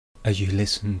As you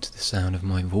listen to the sound of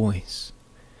my voice,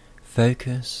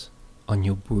 focus on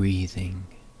your breathing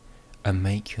and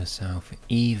make yourself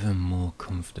even more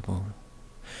comfortable.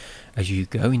 As you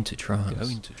go into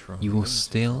trance, you will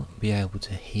still be able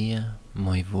to hear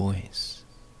my voice.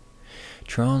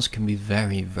 Trance can be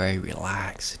very, very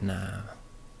relaxed now,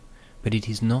 but it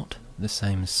is not the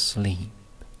same as sleep.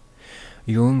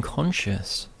 Your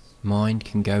unconscious mind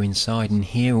can go inside and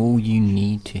hear all you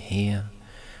need to hear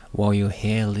while you're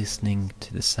here listening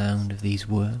to the sound of these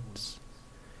words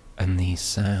and these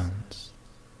sounds.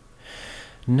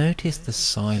 Notice the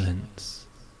silence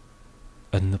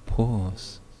and the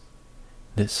pause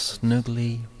that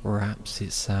snugly wraps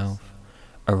itself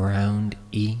around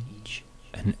each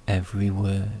and every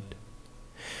word.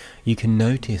 You can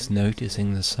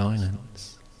noticing the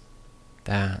silence.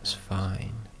 That's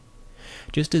fine.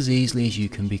 Just as easily as you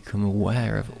can become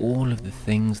aware of all of the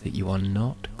things that you are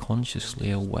not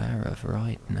consciously aware of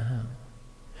right now.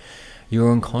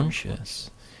 Your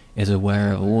unconscious is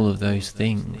aware of all of those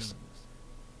things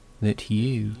that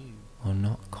you are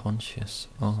not conscious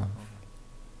of.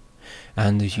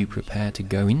 And as you prepare to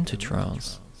go into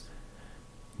trance,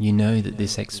 you know that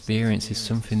this experience is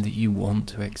something that you want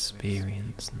to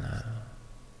experience now.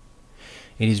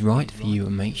 It is right for you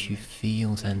and makes you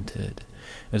feel centered,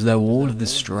 as though all of the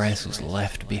stress is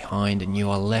left behind and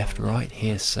you are left right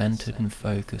here centered and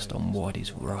focused on what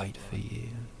is right for you.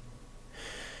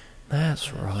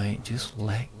 That's right, just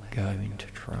let go into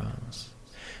trance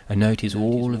and notice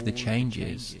all of the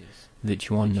changes that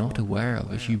you are not aware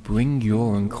of as you bring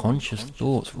your unconscious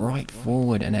thoughts right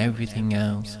forward and everything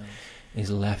else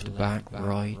is left back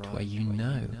right where you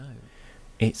know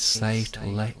it's safe to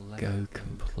let go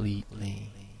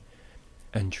completely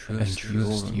and trust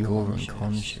your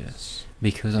unconscious,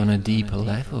 because on a deeper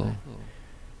level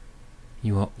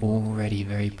you are already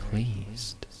very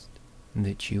pleased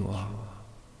that you are.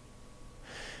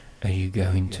 As you go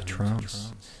into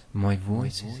trance, my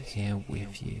voice is here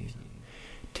with you,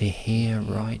 to hear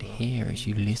right here as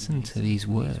you listen to these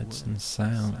words and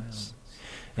sounds.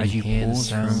 As you pause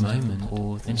for a moment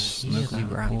and snugly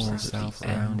wrap yourself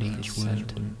around each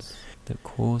sentence that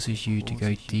causes you to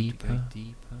go deeper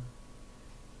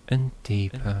and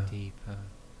deeper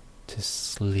to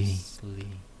sleep.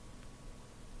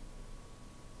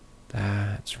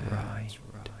 That's right.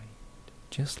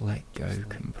 Just let go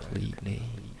completely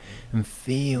and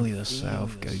feel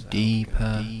yourself go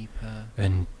deeper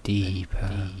and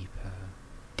deeper,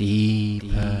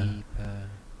 deeper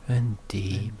and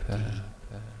deeper.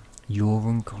 Your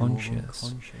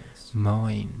unconscious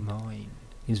mind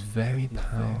is very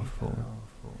powerful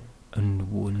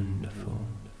and wonderful.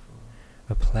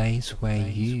 A place where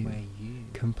you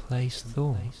can place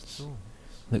thoughts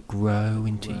that grow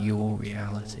into your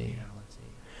reality.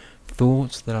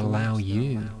 Thoughts that allow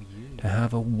you to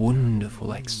have a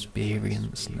wonderful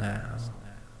experience now.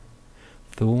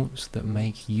 Thoughts that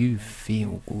make you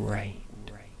feel great.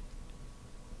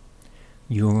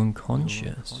 Your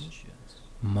unconscious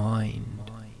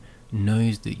mind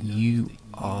knows that you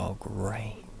are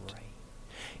great.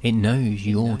 It knows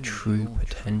your true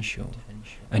potential,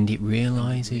 and it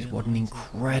realizes what an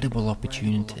incredible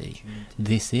opportunity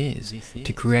this is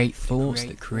to create thoughts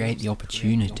that create the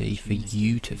opportunity for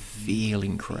you to feel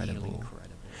incredible.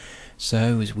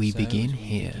 So as we begin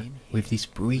here with this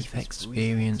brief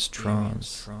experience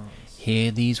trance,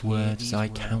 hear these words as I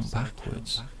count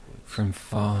backwards from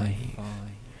 5.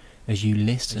 As you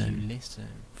listen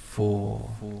for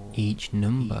each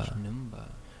number,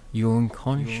 your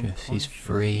unconscious is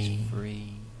free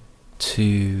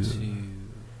to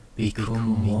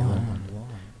become one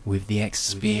with the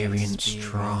experience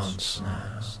trance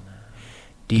now.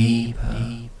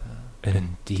 Deeper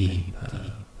and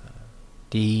deeper,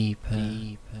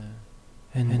 deeper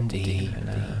and deeper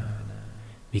now.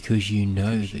 Because you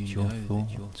know that your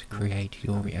thoughts create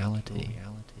your reality,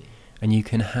 and you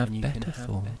can have better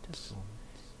thoughts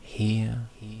here,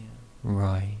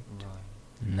 right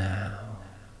now.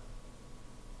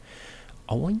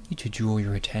 I want you to draw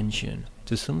your attention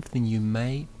to something you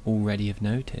may already have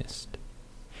noticed.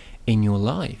 In your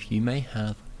life, you may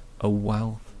have a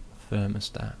wealth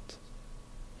thermostat.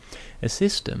 A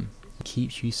system that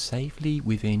keeps you safely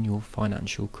within your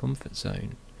financial comfort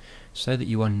zone, so that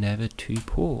you are never too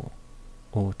poor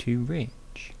or too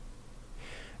rich.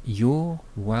 Your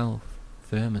wealth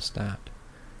thermostat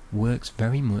works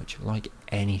very much like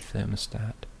any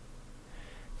thermostat.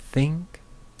 Think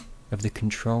of the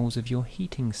controls of your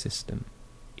heating system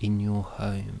in your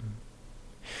home.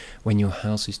 When your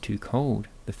house is too cold,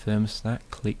 the thermostat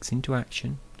clicks into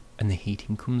action and the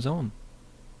heating comes on.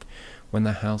 When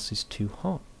the house is too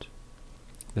hot,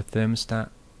 the thermostat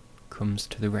comes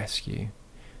to the rescue,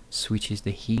 switches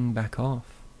the heating back off,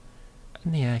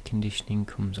 and the air conditioning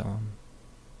comes on.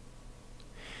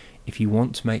 If you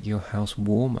want to make your house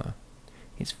warmer,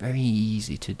 it's very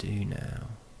easy to do now.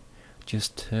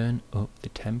 Just turn up the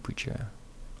temperature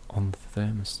on the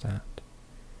thermostat,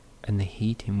 and the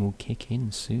heating will kick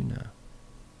in sooner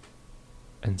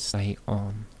and stay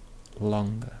on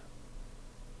longer.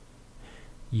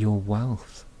 Your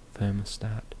wealth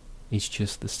thermostat is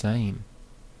just the same.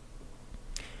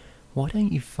 Why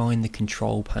don't you find the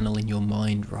control panel in your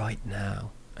mind right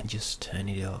now and just turn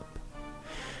it up?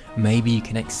 Maybe you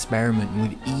can experiment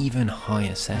with even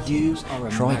higher settings.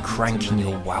 Try cranking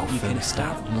your wealth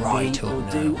thermostat right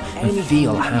up now and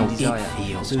feel how it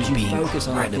feels to be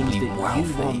incredibly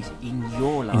wealthy.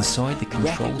 Inside the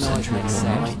control center of your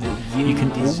mind, you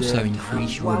can also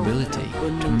increase your ability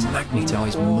to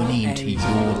magnetize money into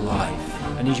your life.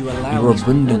 Your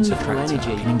abundance attractor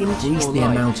can increase the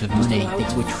amount of money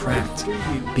that you attract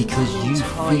because you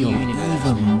feel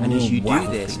even more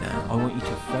wealthy now. I want you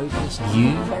to focus on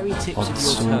You the very tips are the of your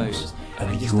source toes of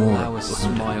and just your allow a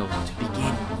smile to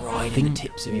begin right at the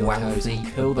tips of your toes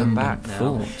and curl them back now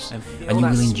thoughts, and feel and you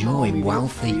that will enjoy smile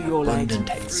wealthy, through your legs,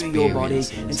 abundant through your body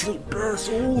experiences. until it bursts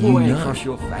all the You way know across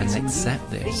your face and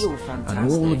accept you this, feel and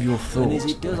fantastic. all of your And as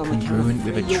thoughts it does are on the camera, congruent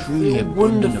with a feel truly abundant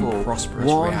wonderful. and prosperous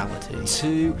 1, reality.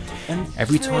 2, and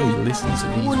Every time you listen to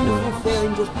these wonderful words,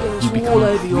 feeling just bursts you become all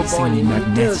over your body, increasingly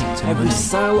and it does. magnetic to Every money.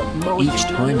 cell, molecule, Each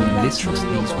time you and listen to atom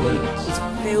in your these body words, is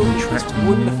filled you with this attract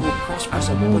wonderful, more prosperous,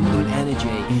 and more abundant money energy.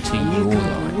 into And you your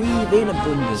can life. breathe in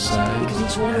abundance So, because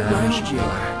it's all as around you you.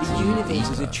 relax The even universe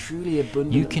is a deeper, truly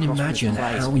abundant, you can prosperous imagine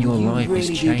place. how your You life really has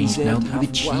do changed deserve now to that have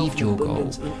you've achieved wealth your and goal,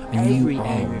 abundance in and you every are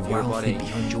area of your wealthy body.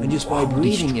 beyond your And just by wildest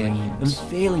breathing it and dreams.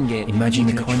 feeling it, Imagine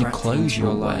you the can kind of attract clothes into your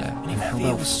you'll life, wear and and it how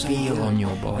they'll feels so feel good. on your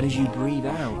And body. as you breathe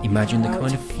out, Imagine the allow it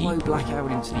kind to of flow people back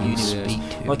out into the you universe speak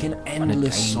to like an on a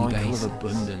endless daily cycle basis. of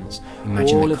abundance.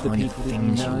 Imagine All the of the kind of people that you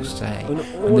things know you'll say and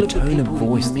and all the of the tone of people that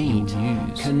voice you that you meet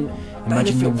use. can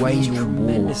Imagine the benefit from way this you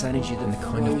tremendous walk energy and that the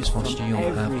kind of flows from posture you'll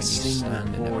have every when you single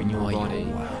stand and pore in your admire body.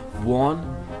 your wealth.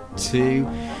 1, 2,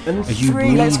 and As you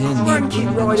 3. Let's breathe in the crank it right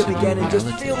abundance up of again your and just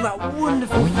reality, feel that I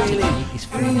wonderful want you to feeling take this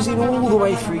feeling oozing all the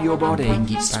way through your body, bring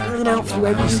it back spilling to out through allow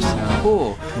every single yourself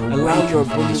pore. to Allow awaken your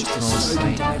from abundance this to trance soak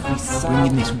into state, every cell,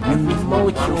 bringing this every wonderful,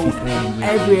 molecule, wealthy feeling with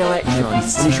every you, electron. every And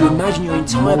as you cell, imagine your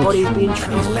entire body is being molecule, and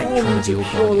transformed electron of into your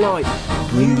pure body, light,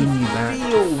 bringing you back to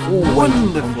feel full waking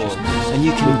wonderful, consciousness, and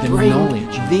you with can the bring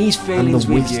knowledge these and feelings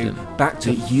the with you wisdom back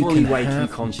to that you fully can waking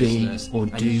have, consciousness, be, or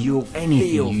and do you'll anything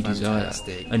feel you desire.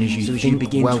 fantastic. And as you so as think you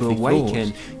begin to wealthy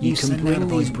awaken, thoughts, you can send bring out a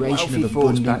these vibration wealthy of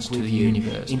thoughts back abundance to with the you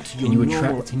universe, into and you your normal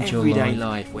attract into your everyday life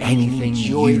life where you can anything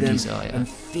enjoy you them desire. and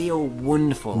feel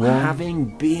wonderful, 1,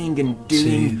 having, being, and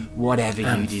doing 2, whatever you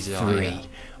and desire. 3.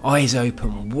 Eyes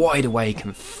open, wide awake,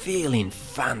 and feeling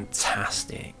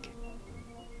fantastic.